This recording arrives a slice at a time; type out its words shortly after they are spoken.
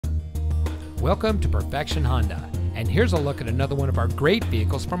Welcome to Perfection Honda, and here's a look at another one of our great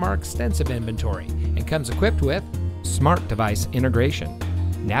vehicles from our extensive inventory, and comes equipped with smart device integration,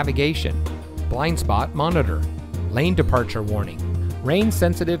 navigation, blind spot monitor, lane departure warning, rain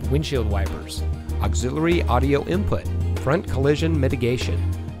sensitive windshield wipers, auxiliary audio input, front collision mitigation,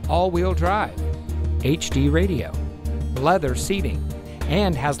 all-wheel drive, HD radio, leather seating,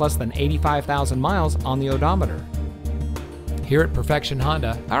 and has less than 85,000 miles on the odometer. Here at Perfection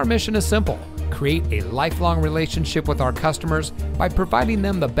Honda, our mission is simple: create a lifelong relationship with our customers by providing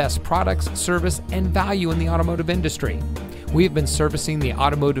them the best products, service, and value in the automotive industry. We have been servicing the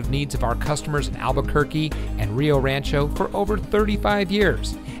automotive needs of our customers in Albuquerque and Rio Rancho for over 35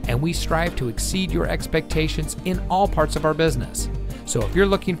 years, and we strive to exceed your expectations in all parts of our business. So if you're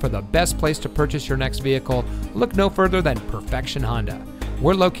looking for the best place to purchase your next vehicle, look no further than Perfection Honda.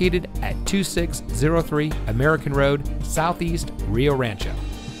 We're located at 2603 American Road, Southeast Rio Rancho.